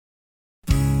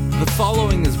The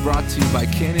following is brought to you by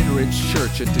Canyon Ridge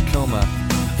Church in Tacoma.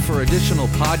 For additional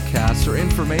podcasts or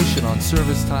information on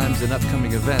service times and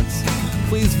upcoming events,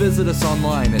 please visit us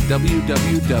online at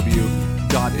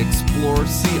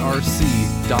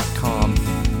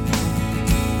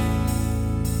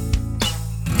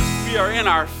www.explorecrc.com. We are in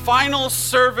our final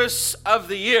service of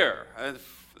the year.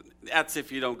 That's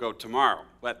if you don't go tomorrow.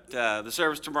 But the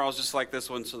service tomorrow is just like this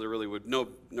one, so there really would no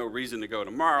reason to go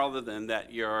tomorrow other than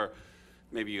that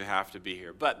maybe you have to be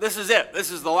here. But this is it.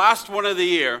 This is the last one of the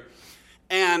year.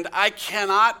 And I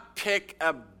cannot pick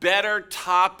a better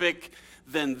topic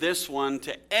than this one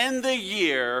to end the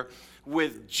year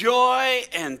with joy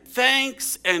and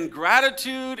thanks and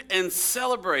gratitude and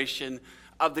celebration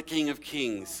of the King of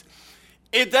Kings.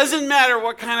 It doesn't matter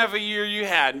what kind of a year you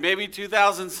had. Maybe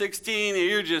 2016, and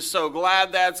you're just so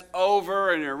glad that's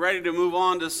over and you're ready to move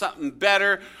on to something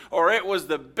better. Or it was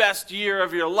the best year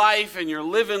of your life and you're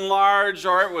living large,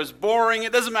 or it was boring.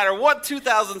 It doesn't matter what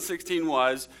 2016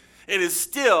 was. It is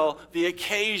still the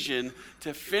occasion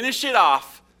to finish it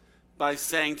off by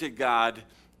saying to God,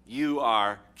 you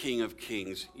are King of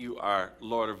Kings. You are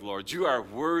Lord of Lords. You are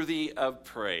worthy of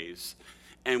praise.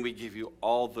 And we give you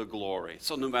all the glory.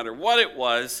 So no matter what it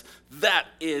was, that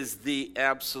is the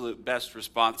absolute best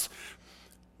response.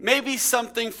 Maybe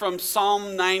something from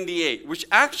Psalm 98, which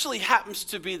actually happens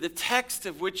to be the text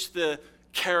of which the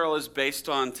carol is based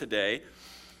on today.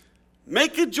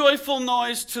 Make a joyful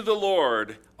noise to the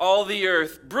Lord, all the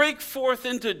earth. Break forth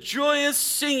into joyous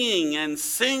singing and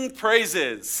sing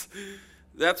praises.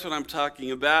 That's what I'm talking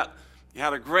about. You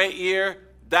had a great year.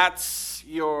 That's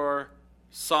your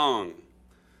song.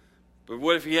 But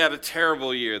what if you had a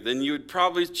terrible year? Then you would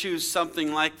probably choose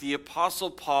something like the Apostle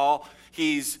Paul.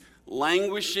 He's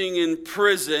languishing in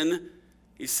prison.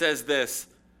 He says this,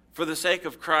 for the sake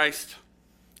of Christ,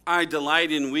 I delight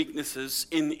in weaknesses,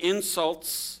 in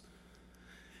insults,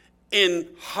 in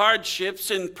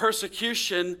hardships, in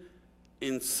persecution,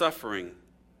 in suffering.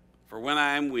 For when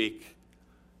I am weak,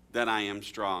 then I am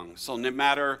strong. So no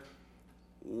matter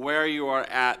where you are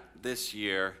at this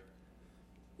year,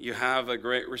 you have a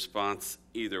great response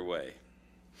either way.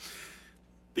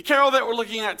 The carol that we're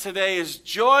looking at today is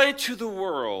Joy to the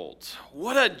World.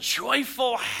 What a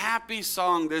joyful, happy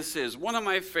song this is. One of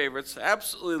my favorites.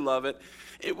 Absolutely love it.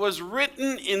 It was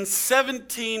written in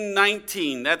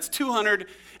 1719. That's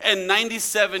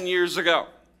 297 years ago.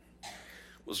 It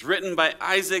was written by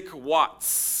Isaac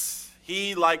Watts.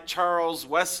 He, like Charles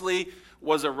Wesley,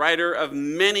 was a writer of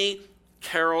many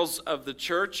carols of the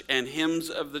church and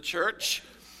hymns of the church.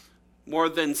 More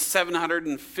than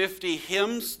 750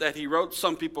 hymns that he wrote.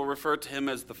 Some people refer to him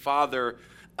as the father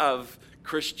of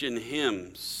Christian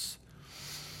hymns.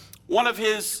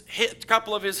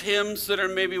 Couple of his hymns that are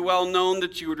maybe well known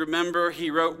that you would remember, he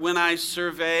wrote, When I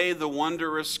Survey the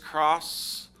Wondrous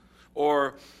Cross,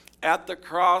 or At the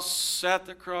Cross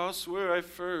where I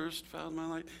first found my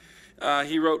light.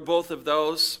 He wrote both of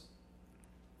those.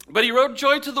 But he wrote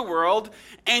Joy to the World,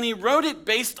 and he wrote it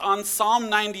based on Psalm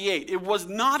 98. It was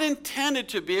not intended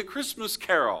to be a Christmas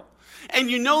carol. And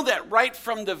you know that right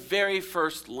from the very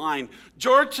first line.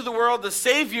 Joy to the world, the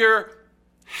Savior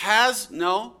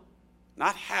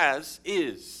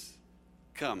is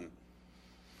come.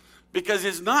 Because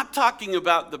he's not talking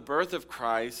about the birth of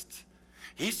Christ.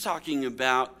 He's talking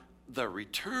about the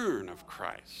return of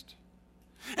Christ.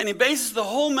 And he bases the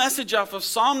whole message off of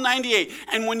Psalm 98.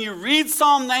 And when you read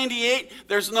Psalm 98,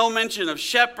 there's no mention of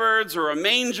shepherds or a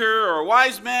manger or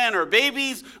wise men or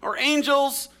babies or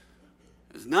angels.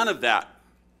 There's none of that.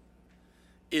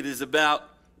 It is about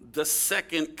the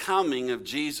second coming of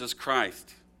Jesus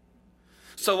Christ.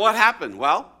 So what happened?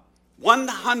 Well,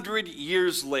 100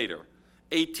 years later,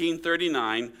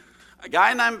 1839, a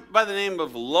guy by the name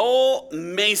of Lowell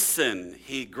Mason,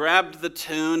 he grabbed the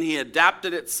tune, he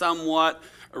adapted it somewhat,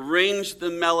 arranged the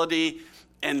melody,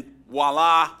 and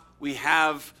voila, we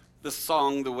have the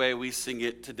song the way we sing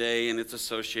it today, and it's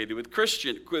associated with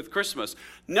Christmas.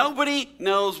 Nobody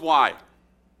knows why.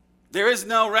 There is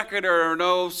no record or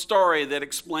no story that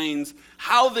explains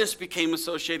how this became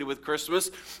associated with Christmas,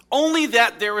 only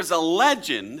that there is a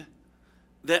legend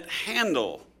that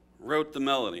Handel wrote the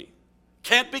melody.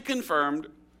 Can't be confirmed,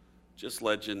 just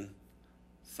legend,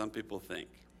 some people think.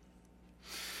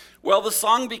 Well, the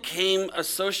song became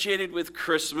associated with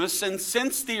Christmas, and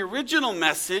since the original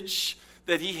message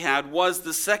that he had was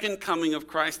the second coming of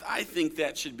Christ, I think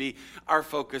that should be our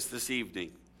focus this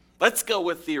evening. Let's go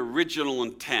with the original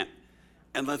intent,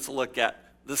 and let's look at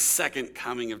the second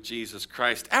coming of Jesus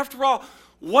Christ. After all,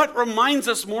 what reminds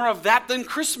us more of that than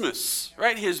Christmas,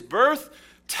 right? His birth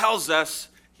tells us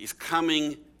he's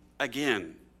coming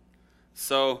again.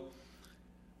 So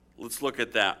Let's look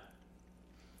at that.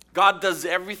 God does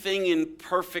everything in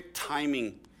perfect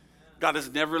timing. God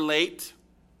is never late.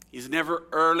 He's never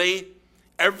early.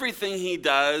 Everything he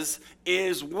does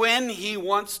is when he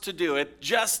wants to do it,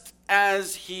 just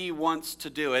as he wants to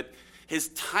do it. His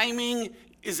timing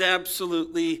is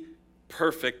absolutely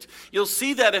perfect. You'll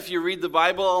see that if you read the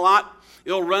Bible a lot.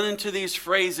 You'll run into these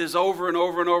phrases over and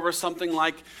over and over, something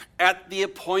like, at the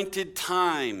appointed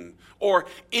time, or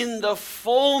in the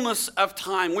fullness of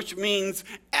time, which means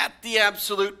at the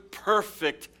absolute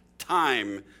perfect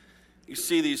time. You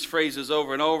see these phrases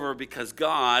over and over because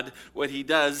God, what he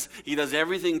does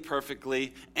everything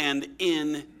perfectly and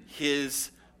in his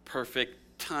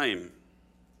perfect time.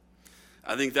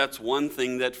 I think that's one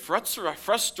thing that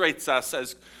frustrates us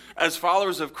as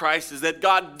followers of Christ, is that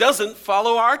God doesn't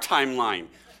follow our timeline.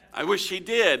 I wish he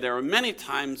did. There are many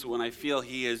times when I feel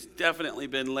he has definitely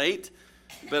been late,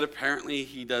 but apparently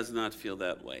he does not feel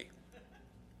that way.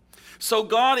 So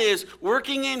God is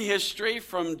working in history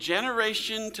from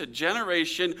generation to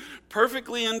generation,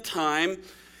 perfectly in time.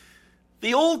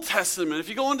 The Old Testament, if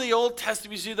you go into the Old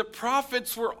Testament, you see the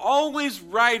prophets were always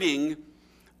writing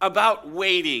about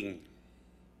waiting.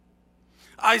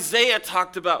 Isaiah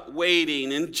talked about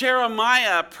waiting, and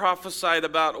Jeremiah prophesied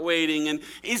about waiting, and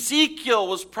Ezekiel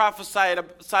was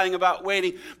prophesying about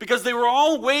waiting, because they were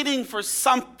all waiting for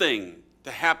something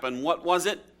to happen. What was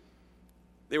it?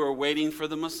 They were waiting for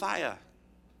the Messiah.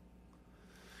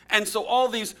 And so all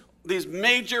these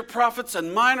major prophets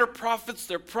and minor prophets,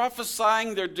 they're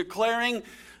prophesying, they're declaring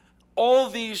all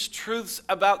these truths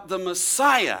about the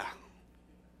Messiah,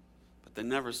 but they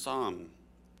never saw him.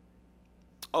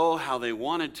 Oh, how they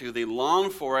wanted to. They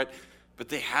longed for it, but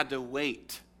they had to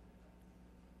wait.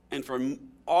 And for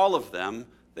all of them,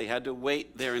 they had to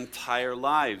wait their entire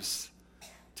lives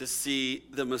to see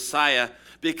the Messiah,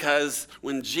 because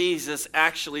when Jesus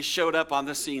actually showed up on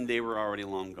the scene, they were already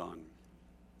long gone.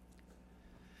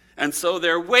 And so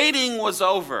their waiting was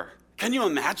over. Can you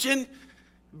imagine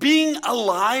being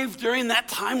alive during that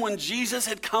time when Jesus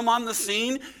had come on the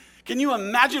scene? Can you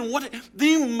imagine what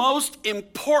the most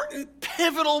important,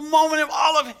 pivotal moment of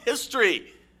all of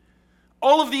history?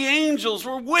 All of the angels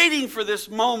were waiting for this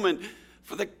moment,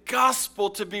 for the gospel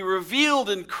to be revealed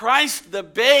in Christ the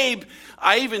babe.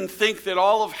 I even think that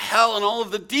all of hell and all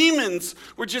of the demons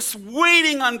were just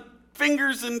waiting on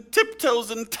fingers and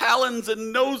tiptoes and talons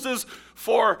and noses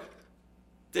for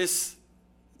this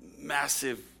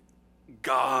massive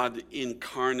God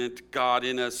incarnate, God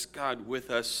in us, God with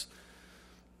us.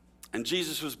 And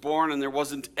Jesus was born, and there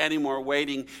wasn't any more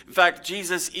waiting. In fact,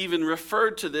 Jesus even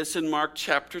referred to this in Mark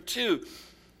chapter 2.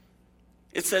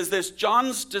 It says this: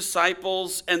 John's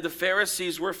disciples and the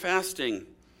Pharisees were fasting.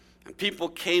 And people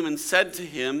came and said to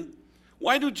him,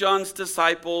 "Why do John's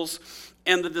disciples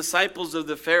and the disciples of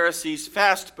the Pharisees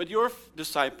fast, but your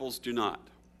disciples do not?"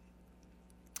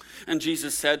 And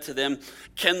Jesus said to them,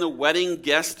 "Can the wedding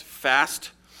guest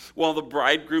fast while the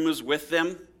bridegroom is with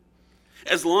them?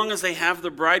 As long as they have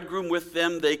the bridegroom with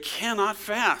them, they cannot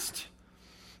fast.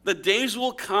 The days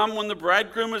will come when the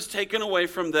bridegroom is taken away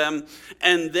from them,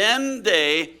 and then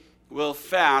they will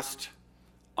fast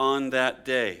on that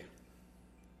day."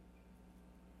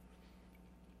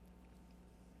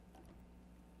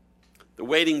 The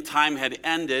waiting time had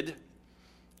ended,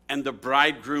 and the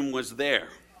bridegroom was there.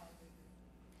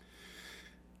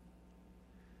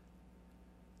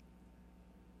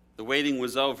 The waiting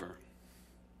was over.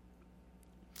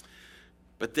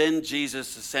 But then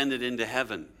Jesus ascended into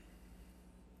heaven,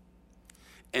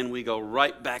 and we go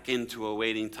right back into a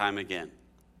waiting time again.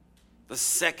 The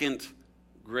second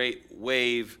great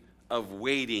wave of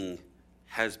waiting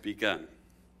has begun.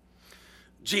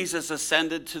 Jesus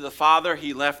ascended to the Father.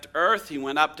 He left earth. He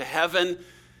went up to heaven.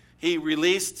 He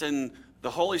released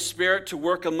the Holy Spirit to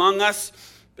work among us.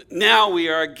 But now we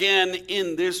are again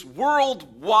in this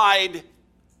worldwide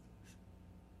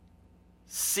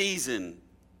season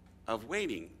of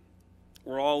waiting.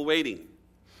 We're all waiting.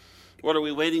 What are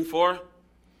we waiting for?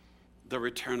 The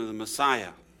return of the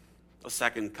Messiah, the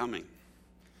second coming.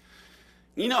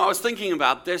 You know, I was thinking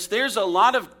about this. There's a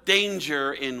lot of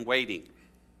danger in waiting.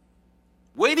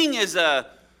 Waiting is a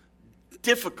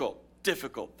difficult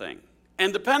thing.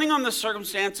 And depending on the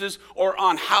circumstances or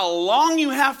on how long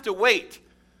you have to wait,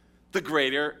 the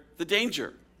greater the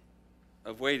danger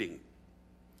of waiting.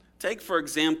 Take, for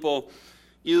example,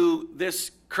 you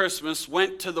this Christmas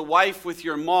went to the wife with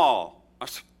your mall.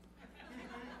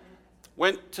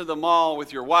 Went to the mall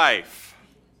with your wife.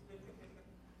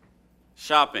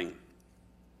 Shopping.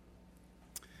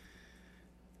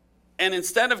 And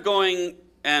instead of going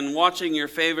and watching your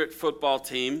favorite football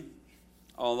team,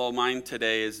 although mine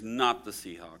today is not the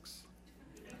Seahawks,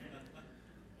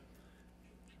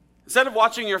 Instead of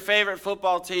watching your favorite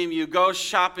football team, you go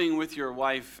shopping with your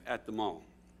wife at the mall.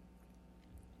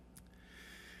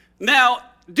 Now,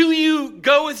 do you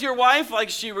go with your wife like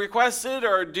she requested,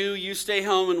 or do you stay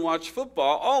home and watch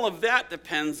football? All of that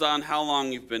depends on how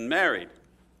long you've been married.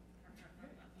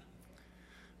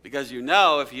 Because you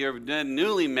know, if you're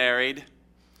newly married,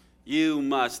 you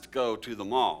must go to the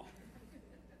mall.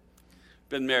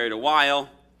 Been married a while,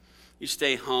 you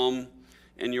stay home,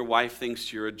 and your wife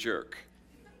thinks you're a jerk.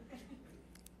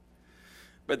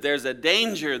 But there's a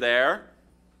danger there,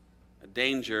 a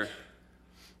danger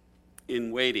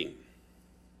in waiting.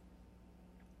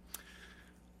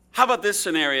 How about this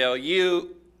scenario?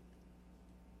 You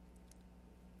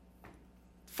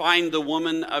find the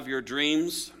woman of your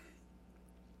dreams,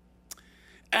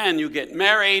 and you get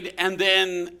married, and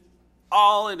then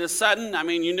all of a sudden,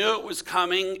 you knew it was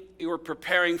coming, you were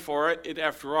preparing for it.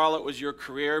 After all, it was your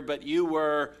career, but you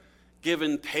were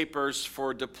given papers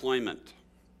for deployment.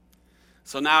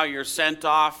 So now you're sent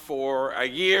off for a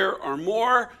year or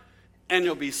more, and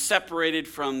you'll be separated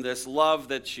from this love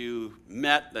that you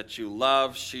met, that you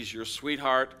love. She's your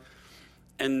sweetheart.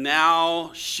 And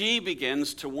now she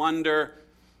begins to wonder,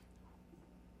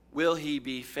 will he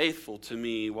be faithful to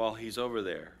me while he's over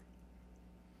there?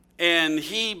 And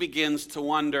he begins to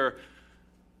wonder,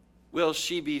 will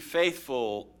she be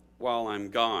faithful while I'm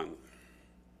gone?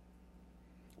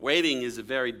 Waiting is a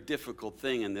very difficult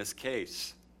thing in this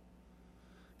case.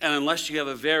 And unless you have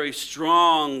a very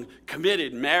strong,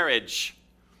 committed marriage,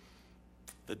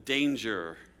 the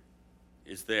danger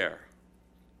is there.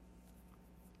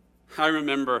 I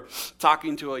remember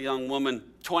talking to a young woman,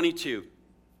 22,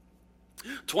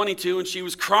 and she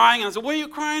was crying. I said, what are you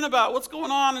crying about? What's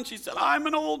going on? And she said, I'm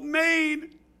an old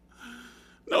maid.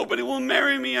 Nobody will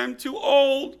marry me. I'm too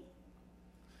old.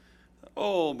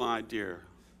 Oh, my dear,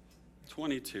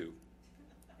 22.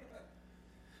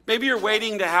 Maybe you're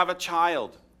waiting to have a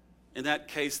child. In that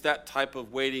case, that type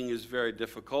of waiting is very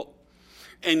difficult.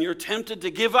 And you're tempted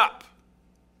to give up,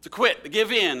 to quit, to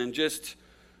give in, and just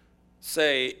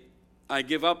say, I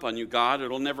give up on you, God.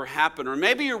 It'll never happen. Or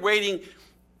maybe you're waiting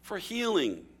for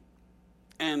healing.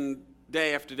 And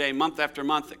day after day, month after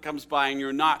month, it comes by and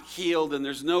you're not healed, and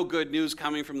there's no good news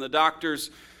coming from the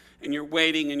doctors. And you're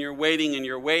waiting, and you're waiting, and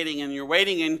you're waiting, and you're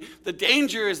waiting. And the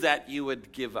danger is that you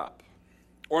would give up.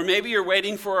 Or maybe you're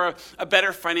waiting for a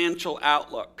better financial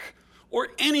outlook. Or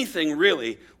anything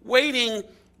really. Waiting,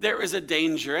 there is a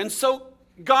danger. And so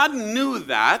God knew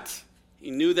that.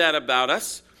 He knew that about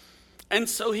us. And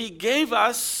so he gave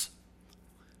us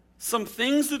some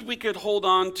things that we could hold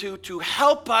on to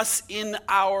help us in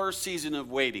our season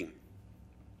of waiting.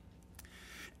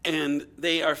 And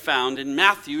they are found in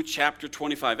Matthew chapter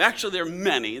 25. Actually, there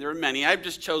are many. I've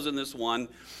just chosen this one.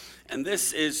 And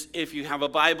this is, if you have a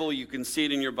Bible, you can see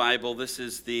it in your Bible. This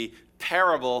is the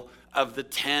parable of the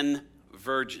 10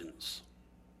 virgins.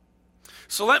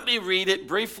 So let me read it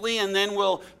briefly, and then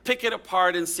we'll pick it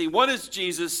apart and see what is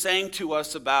Jesus saying to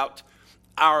us about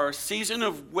our season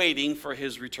of waiting for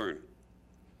his return.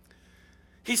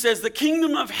 He says, the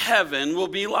kingdom of heaven will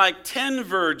be like 10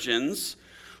 virgins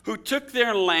who took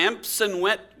their lamps and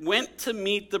went to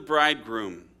meet the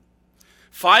bridegroom.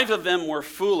 5 of them were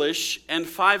foolish, and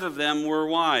 5 of them were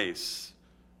wise.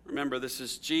 Remember, this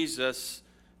is Jesus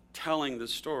telling the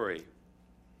story.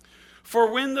 For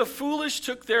when the foolish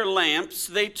took their lamps,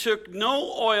 they took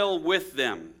no oil with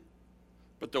them,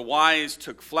 but the wise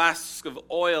took flasks of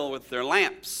oil with their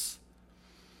lamps.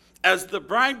 As the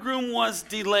bridegroom was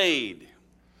delayed,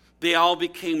 they all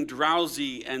became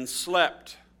drowsy and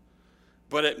slept.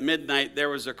 But at midnight there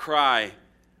was a cry,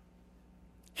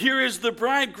 here is the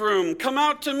bridegroom, come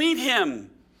out to meet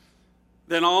him.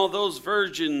 Then all those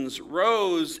virgins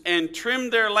rose and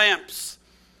trimmed their lamps.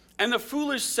 And the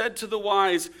foolish said to the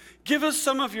wise, give us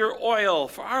some of your oil,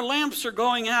 for our lamps are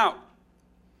going out.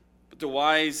 But the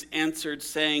wise answered,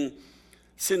 saying,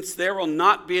 since there will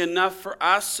not be enough for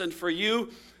us and for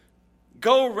you,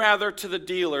 go rather to the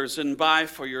dealers and buy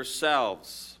for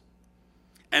yourselves.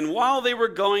 And while they were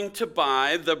going to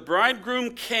buy, the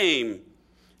bridegroom came,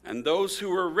 and those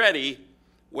who were ready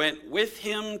went with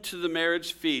him to the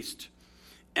marriage feast,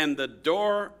 and the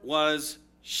door was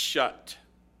shut.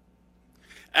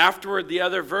 Afterward, the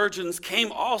other virgins came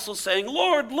also, saying,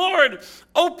 Lord, Lord,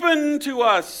 open to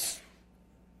us.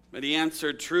 But he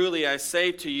answered, truly, I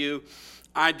say to you,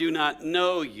 I do not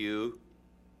know you.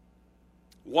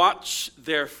 Watch,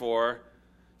 therefore,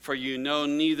 for you know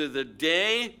neither the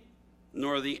day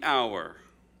nor the hour.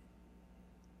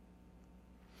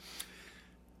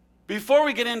 Before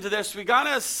we get into this, we got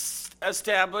to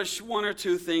establish one or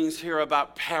two things here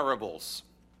about parables.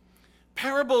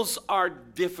 Parables are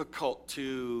difficult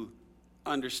to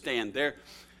understand.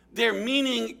 Their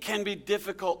meaning can be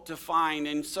difficult to find.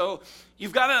 And so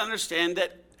you've got to understand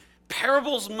that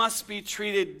parables must be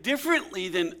treated differently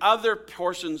than other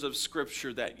portions of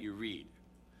Scripture that you read.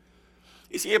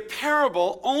 You see, a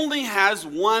parable only has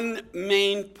one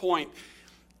main point.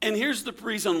 And here's the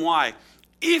reason why.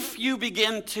 If you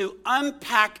begin to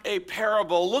unpack a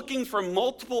parable looking for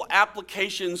multiple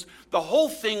applications, the whole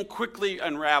thing quickly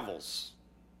unravels.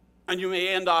 And you may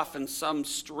end off in some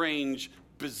strange,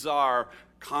 bizarre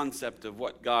concept of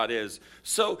what God is.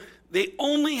 So they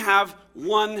only have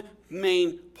one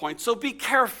main point. So be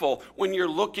careful when you're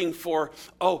looking for,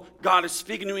 oh, God is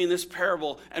speaking to me in this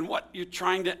parable, and what you're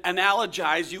trying to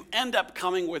analogize, you end up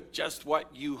coming with just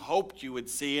what you hoped you would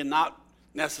see and not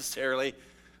necessarily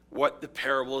what the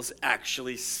parable is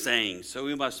actually saying. So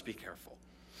we must be careful.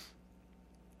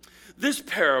 This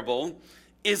parable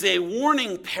is a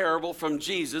warning parable from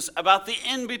Jesus about the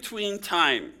in-between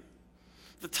time.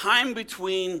 The time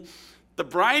between the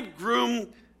bridegroom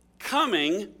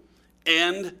coming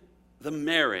and the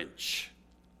marriage.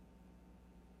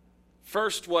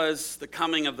 First was the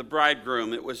coming of the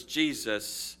bridegroom. It was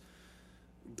Jesus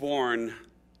born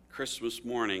Christmas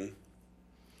morning.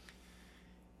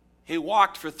 He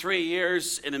walked for 3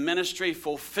 years in a ministry,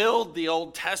 fulfilled the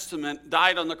Old Testament,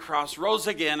 died on the cross, rose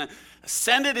again,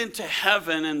 ascended into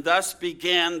heaven, and thus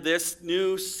began this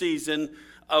new season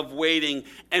of waiting.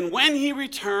 And when he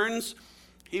returns,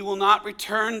 he will not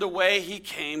return the way he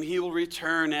came. He will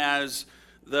return as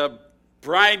the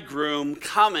bridegroom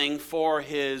coming for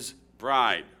his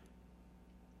bride.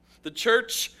 The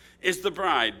church is the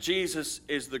bride. Jesus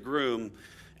is the groom.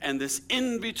 And this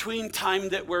in-between time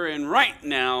that we're in right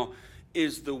now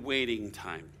is the waiting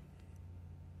time.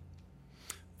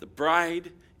 The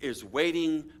bride is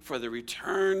waiting for the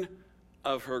return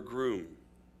of her groom.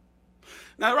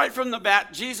 Now, right from the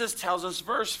bat, Jesus tells us,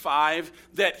 verse 5,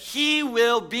 that he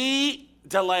will be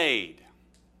delayed.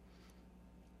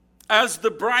 As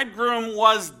the bridegroom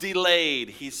was delayed,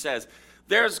 he says,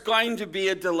 there's going to be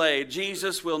a delay.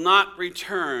 Jesus will not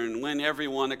return when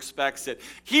everyone expects it.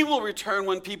 He will return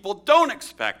when people don't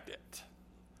expect it.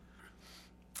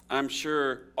 I'm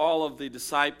sure all of the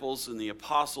disciples and the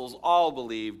apostles all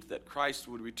believed that Christ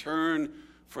would return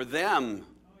for them,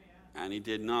 and he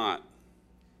did not.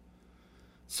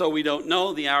 So we don't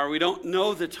know the hour, we don't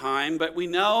know the time, but we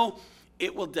know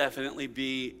it will definitely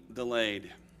be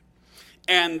delayed.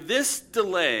 And this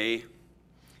delay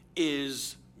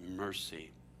is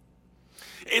mercy.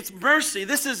 It's mercy.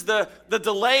 This is the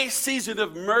delay season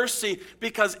of mercy,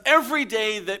 because every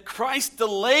day that Christ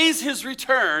delays his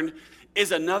return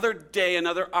is another day,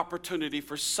 another opportunity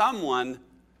for someone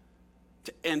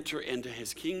to enter into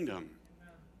his kingdom.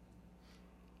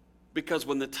 Because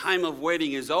when the time of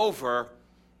waiting is over,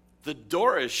 the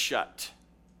door is shut,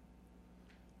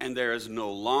 and there is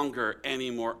no longer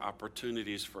any more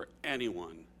opportunities for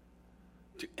anyone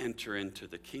to enter into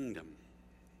the kingdom.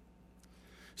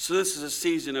 So this is a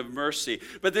season of mercy.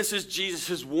 But this is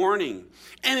Jesus' warning.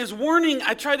 And his warning,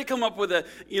 I tried to come up with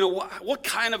what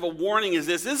kind of a warning is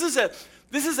this?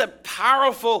 This is a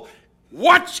powerful,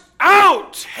 watch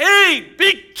out, hey,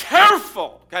 be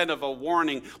careful kind of a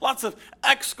warning. Lots of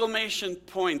exclamation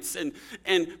points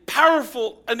and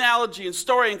powerful analogy and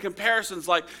story and comparisons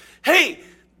like, hey,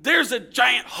 there's a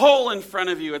giant hole in front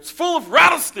of you. It's full of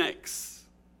rattlesnakes.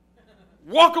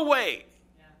 Walk away.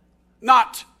 Yeah.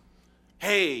 Not,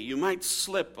 hey, you might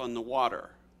slip on the water.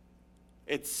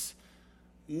 It's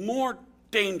more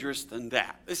dangerous than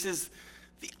that. This is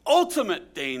the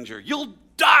ultimate danger. You'll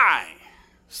die.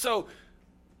 So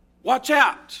watch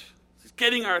out. It's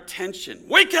getting our attention.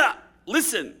 Wake up.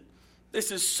 Listen. This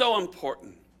is so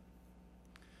important.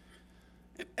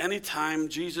 At any time,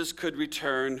 Jesus could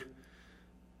return,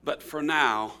 but for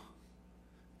now,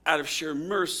 out of sheer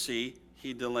mercy,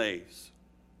 he delays.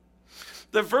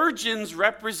 The virgins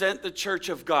represent the church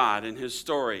of God in his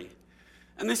story.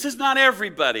 And this is not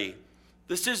everybody.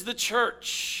 This is the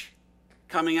church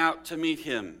coming out to meet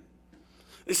him.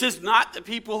 This is not the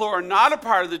people who are not a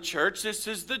part of the church. This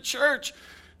is the church,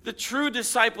 the true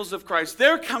disciples of Christ.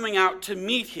 They're coming out to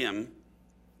meet him.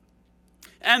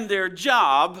 And their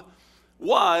job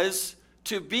was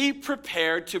to be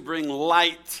prepared to bring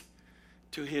light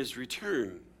to his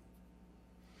return.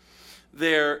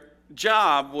 Their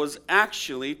job was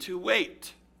actually to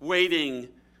wait. Waiting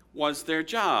was their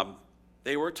job.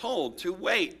 They were told to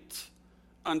wait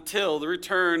until the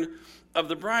return of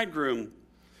the bridegroom.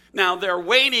 Now, their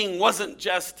waiting wasn't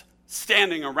just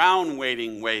standing around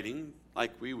waiting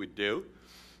like we would do.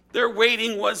 Their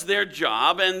waiting was their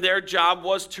job, and their job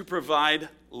was to provide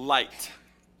light.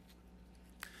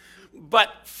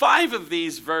 But 5 of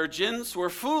these virgins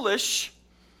were foolish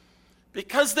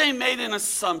because they made an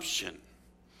assumption.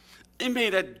 They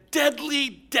made a deadly,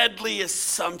 deadly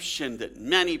assumption that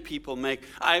many people make.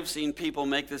 I've seen people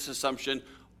make this assumption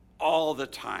all the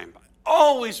time. I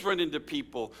always run into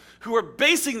people who are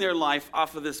basing their life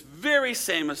off of this very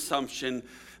same assumption.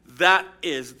 That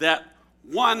is that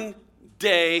one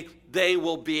day they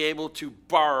will be able to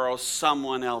borrow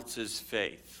someone else's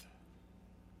faith.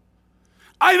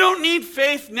 I don't need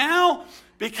faith now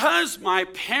because my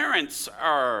parents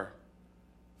are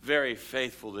very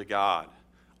faithful to God.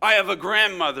 I have a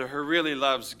grandmother who really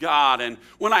loves God, and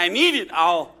when I need it,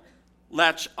 I'll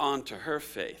latch on to her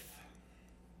faith.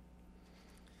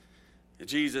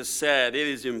 Jesus said it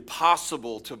is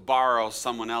impossible to borrow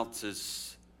someone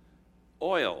else's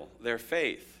oil, their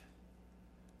faith.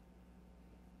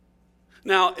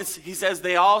 Now, he says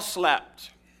they all slept.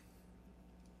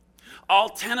 All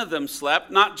 10 of them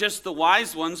slept, not just the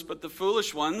wise ones, but the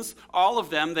foolish ones. All of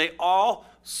them, they all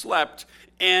slept.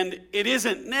 And it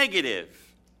isn't negative.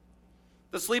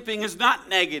 The sleeping is not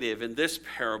negative in this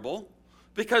parable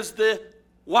because the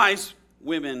wise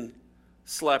women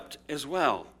slept as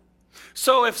well.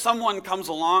 So if someone comes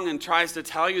along and tries to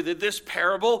tell you that this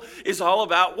parable is all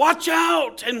about watch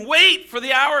out and wait for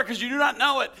the hour because you do not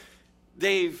know it,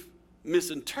 they've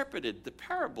misinterpreted the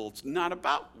parable. It's not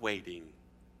about waiting,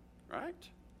 right?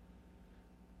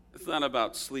 It's not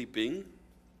about sleeping.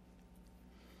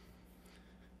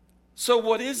 So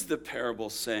what is the parable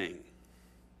saying?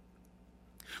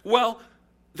 Well,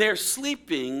 their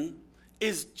sleeping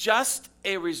is just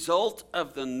a result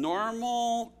of the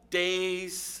normal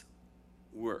day's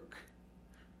work.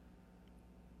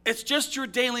 It's just your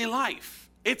daily life.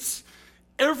 It's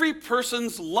every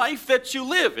person's life that you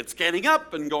live. It's getting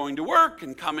up and going to work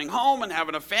and coming home and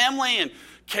having a family and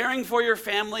caring for your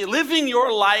family, living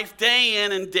your life day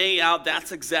in and day out.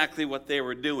 That's exactly what they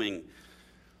were doing.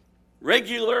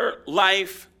 Regular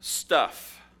life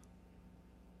stuff.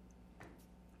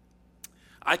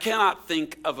 I cannot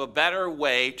think of a better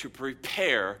way to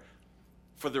prepare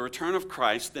for the return of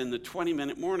Christ than the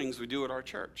 20-minute mornings we do at our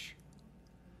church.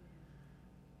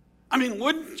 I mean,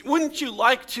 wouldn't you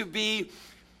like to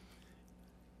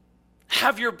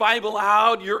have your Bible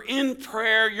out, you're in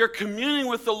prayer, you're communing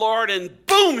with the Lord, and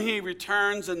boom, he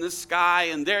returns in the sky,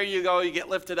 and there you go, you get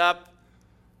lifted up.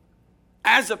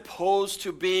 As opposed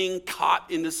to being caught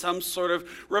into some sort of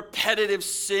repetitive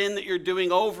sin that you're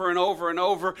doing over and over and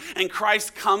over, and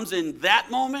Christ comes in that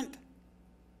moment.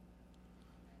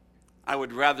 I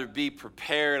would rather be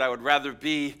prepared. I would rather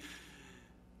be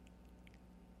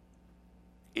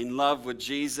in love with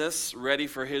Jesus, ready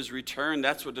for his return.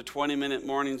 That's what the 20-minute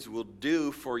mornings will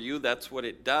do for you. That's what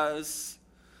it does.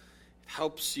 It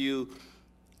helps you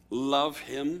love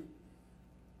him.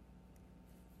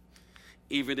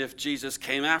 Even if Jesus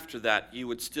came after that, you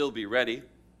would still be ready.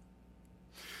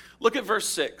 Look at verse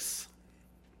 6.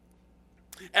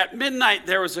 At midnight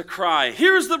there was a cry,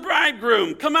 "Here's the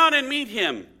bridegroom, come out and meet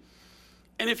him."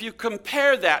 And if you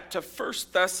compare that to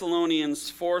 1 Thessalonians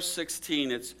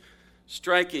 4:16, it's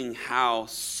striking how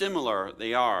similar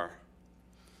they are.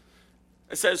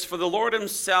 It says, "For the Lord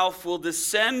himself will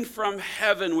descend from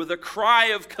heaven with a cry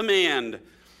of command,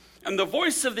 and the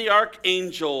voice of the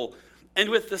archangel, and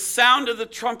with the sound of the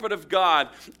trumpet of God,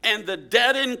 and the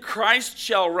dead in Christ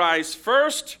shall rise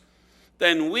first.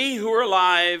 Then we who are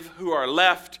alive, who are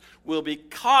left, will be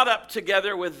caught up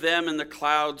together with them in the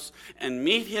clouds and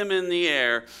meet him in the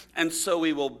air. And so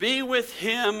we will be with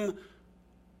him,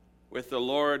 with the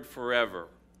Lord forever."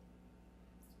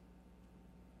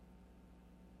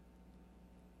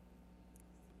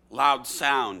 Loud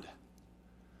sound,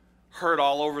 heard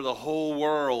all over the whole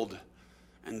world,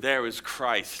 and there is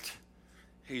Christ.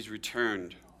 He's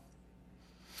returned.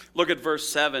 Look at verse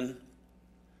 7.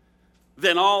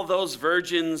 "Then all those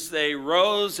virgins, they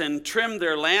rose and trimmed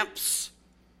their lamps.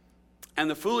 And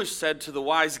the foolish said to the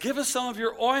wise, 'Give us some of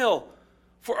your oil,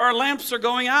 for our lamps are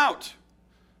going out.'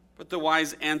 But the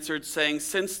wise answered, saying,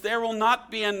 'Since there will not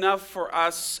be enough for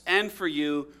us and for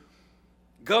you,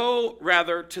 go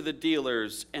rather to the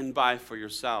dealers and buy for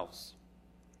yourselves.'"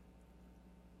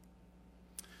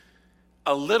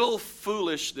 A little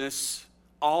foolishness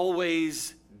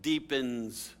always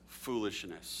deepens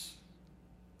foolishness.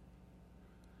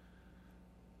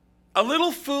 A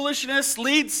little foolishness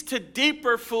leads to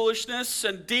deeper foolishness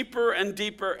and deeper and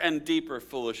deeper and deeper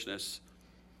foolishness.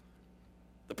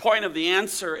 The point of the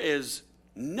answer is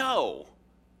no.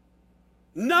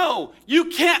 No, you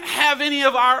can't have any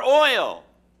of our oil.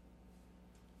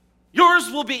 Yours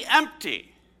will be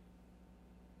empty.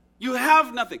 You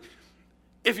have nothing.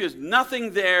 If there's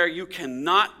nothing there, you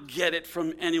cannot get it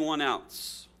from anyone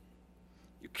else.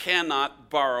 You cannot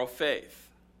borrow faith.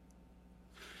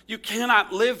 You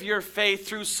cannot live your faith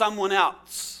through someone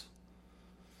else.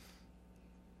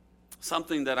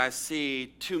 Something that I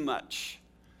see too much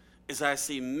is I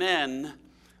see men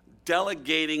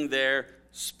delegating their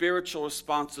spiritual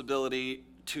responsibility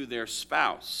to their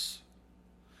spouse.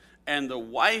 And the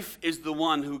wife is the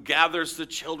one who gathers the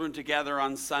children together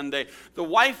on Sunday. The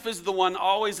wife is the one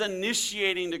always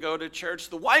initiating to go to church.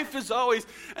 The wife is always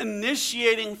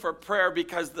initiating for prayer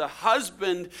because the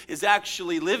husband is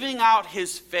actually living out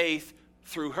his faith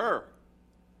through her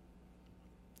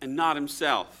and not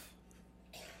himself.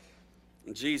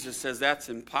 And Jesus says that's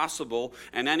impossible,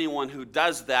 and anyone who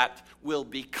does that will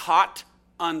be caught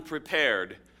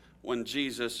unprepared when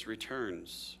Jesus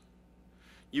returns.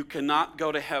 You cannot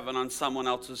go to heaven on someone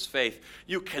else's faith.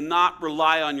 You cannot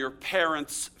rely on your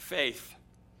parents' faith.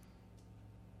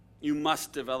 You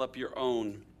must develop your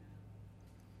own.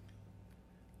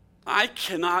 I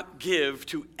cannot give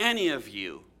to any of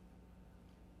you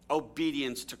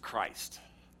obedience to Christ.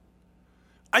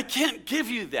 I can't give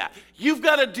you that. You've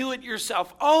got to do it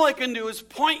yourself. All I can do is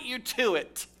point you to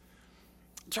it.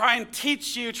 Try and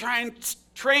teach you, try and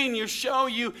train you, show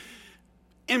you,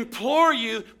 implore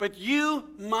you, but you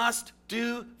must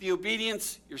do the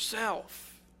obedience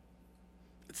yourself.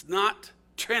 It's not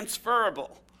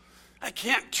transferable. I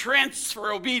can't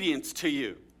transfer obedience to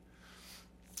you.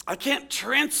 I can't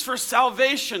transfer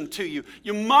salvation to you.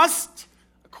 You must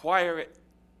acquire it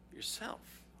yourself.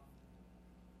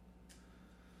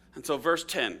 And so verse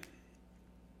 10.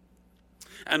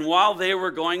 And while they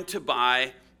were going to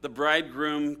buy, the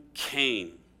bridegroom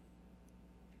came.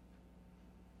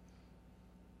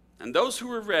 And those who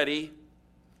were ready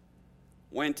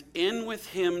went in with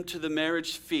him to the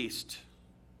marriage feast,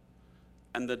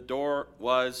 and the door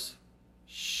was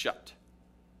shut.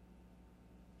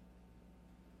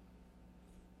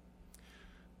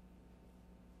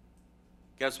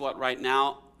 Guess what? Right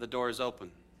now, the door is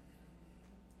open.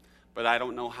 But I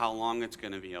don't know how long it's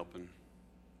going to be open.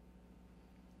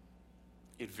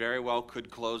 It very well could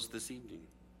close this evening.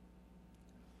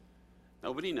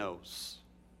 Nobody knows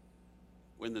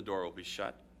when the door will be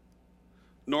shut,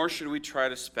 nor should we try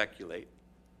to speculate.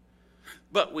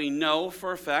 But we know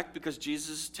for a fact, because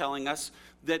Jesus is telling us,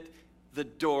 that the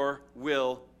door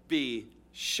will be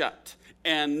shut,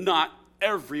 and not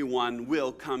everyone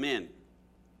will come in.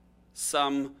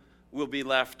 Some will be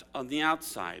left on the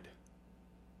outside.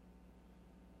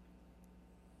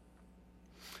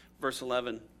 Verse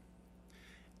 11.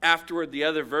 Afterward, the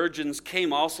other virgins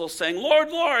came also, saying, Lord,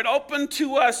 Lord, open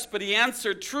to us. But he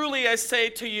answered, truly I say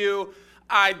to you,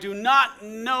 I do not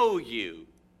know you.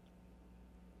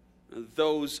 And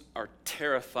those are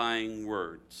terrifying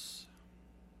words.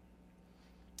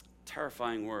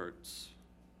 Terrifying words.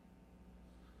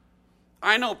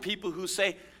 I know people who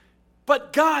say,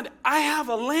 but God, I have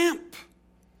a lamp.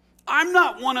 I'm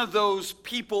not one of those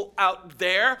people out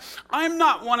there. I'm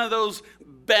not one of those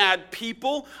bad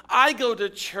people. I go to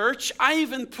church. I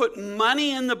even put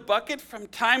money in the bucket from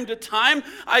time to time.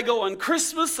 I go on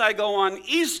Christmas. I go on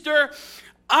Easter.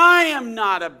 I am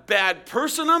not a bad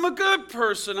person. I'm a good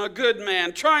person, a good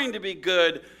man, trying to be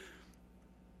good.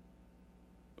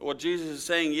 What Jesus is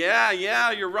saying, yeah,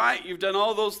 you're right. You've done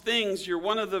all those things. You're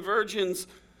one of the virgins.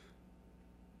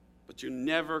 But you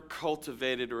never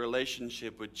cultivated a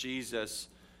relationship with Jesus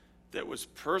that was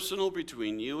personal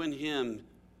between you and him.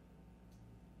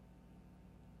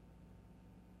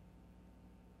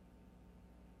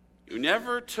 You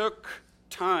never took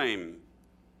time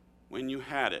when you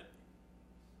had it.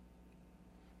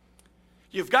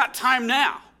 You've got time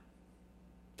now.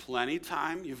 Plenty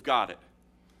time, you've got it.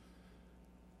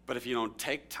 But if you don't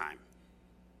take time,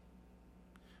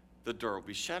 the door will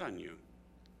be shut on you.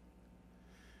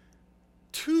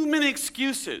 Too many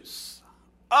excuses.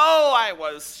 Oh, I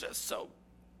was just so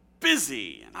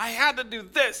busy, and I had to do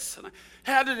this, and I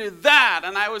had to do that,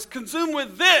 and I was consumed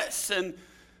with this, and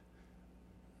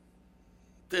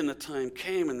then the time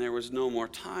came and there was no more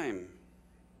time.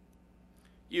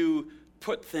 You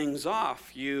put things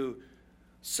off. You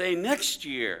say next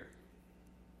year,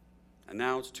 and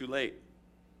now it's too late.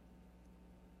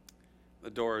 The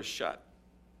door is shut.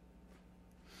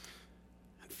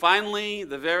 And finally,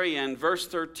 the very end, verse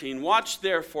 13, watch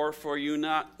therefore, for you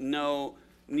not know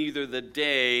neither the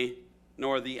day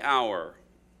nor the hour.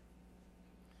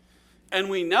 And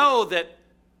we know that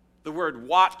the word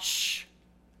watch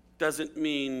doesn't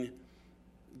mean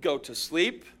go to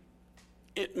sleep.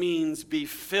 It means be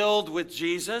filled with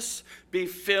Jesus, be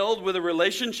filled with a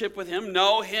relationship with him,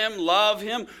 know him, love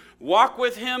him, Walk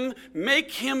with him.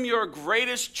 Make him your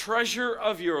greatest treasure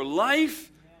of your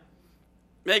life.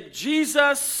 Make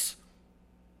Jesus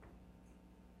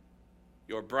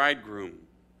your bridegroom.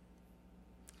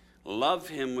 Love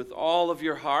him with all of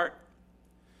your heart.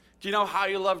 Do you know how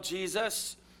you love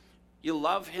Jesus? You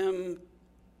love him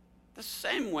the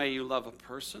same way you love a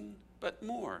person, but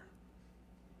more.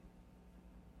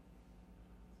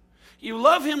 You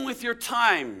love him with your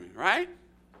time, right?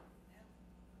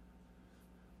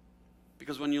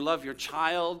 Because when you love your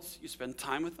child, you spend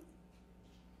time with them.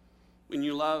 When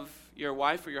you love your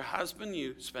wife or your husband,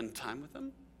 you spend time with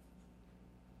them.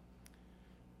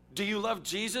 Do you love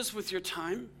Jesus with your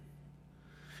time?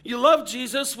 You love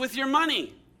Jesus with your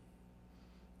money.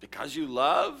 Because you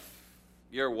love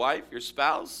your wife, your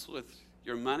spouse, with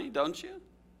your money, don't you?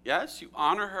 Yes, you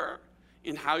honor her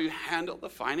in how you handle the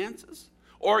finances.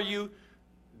 Or you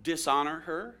dishonor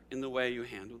her in the way you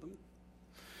handle them.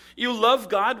 You love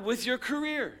God with your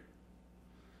career.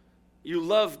 You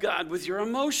love God with your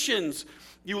emotions.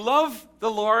 You love the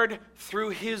Lord through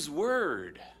his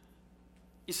word.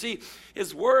 You see,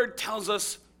 his word tells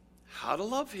us how to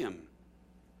love him.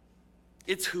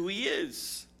 It's who he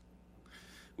is.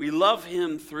 We love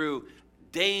him through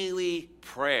daily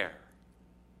prayer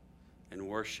and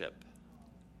worship.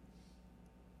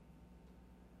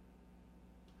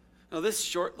 Now, this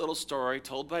short little story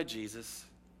told by Jesus,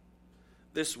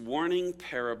 this warning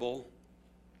parable,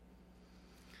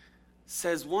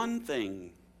 says one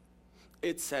thing.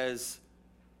 It says,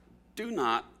 do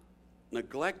not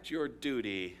neglect your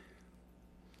duty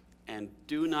and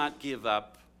do not give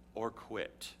up or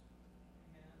quit.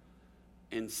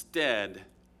 Instead,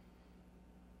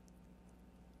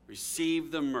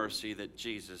 receive the mercy that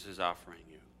Jesus is offering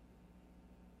you.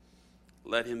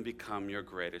 Let him become your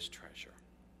greatest treasure.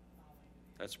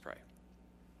 Let's pray.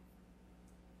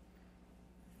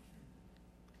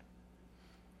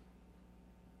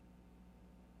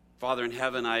 Father in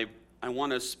heaven, I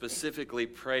want to specifically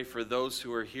pray for those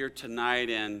who are here tonight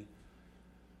and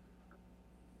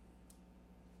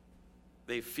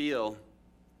they feel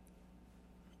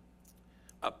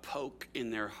a poke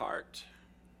in their heart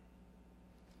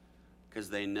because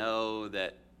they know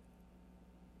that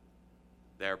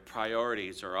their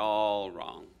priorities are all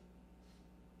wrong.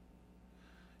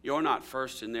 You're not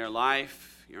first in their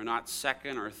life. You're not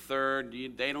second or third.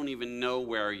 They don't even know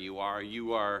where you are.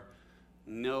 You are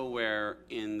nowhere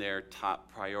in their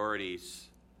top priorities.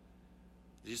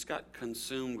 They just got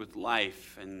consumed with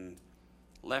life and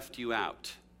left you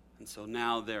out. And so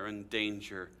now they're in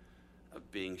danger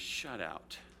of being shut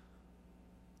out.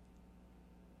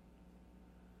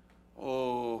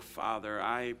 Oh, Father,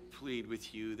 I plead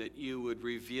with you that you would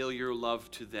reveal your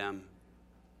love to them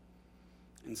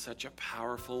in such a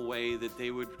powerful way that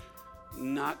they would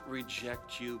not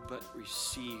reject you, but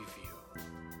receive you with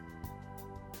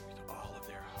all of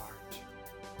their heart.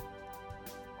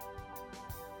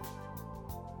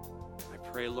 I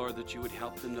pray, Lord, that you would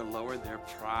help them to lower their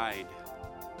pride,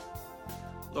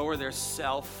 lower their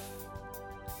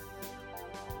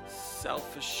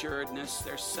self-assuredness,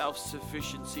 their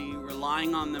self-sufficiency,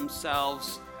 relying on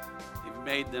themselves. They've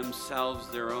made themselves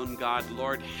their own God.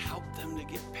 Lord, help them to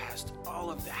get past all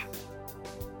of that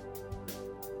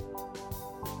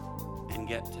and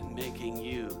get to making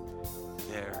you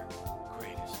their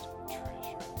greatest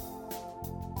treasure.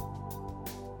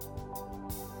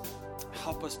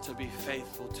 Help us to be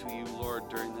faithful to you, Lord,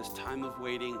 during this time of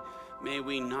waiting. May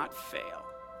we not fail,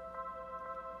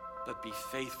 but be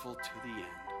faithful to the end.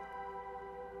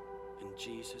 In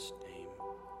Jesus' name.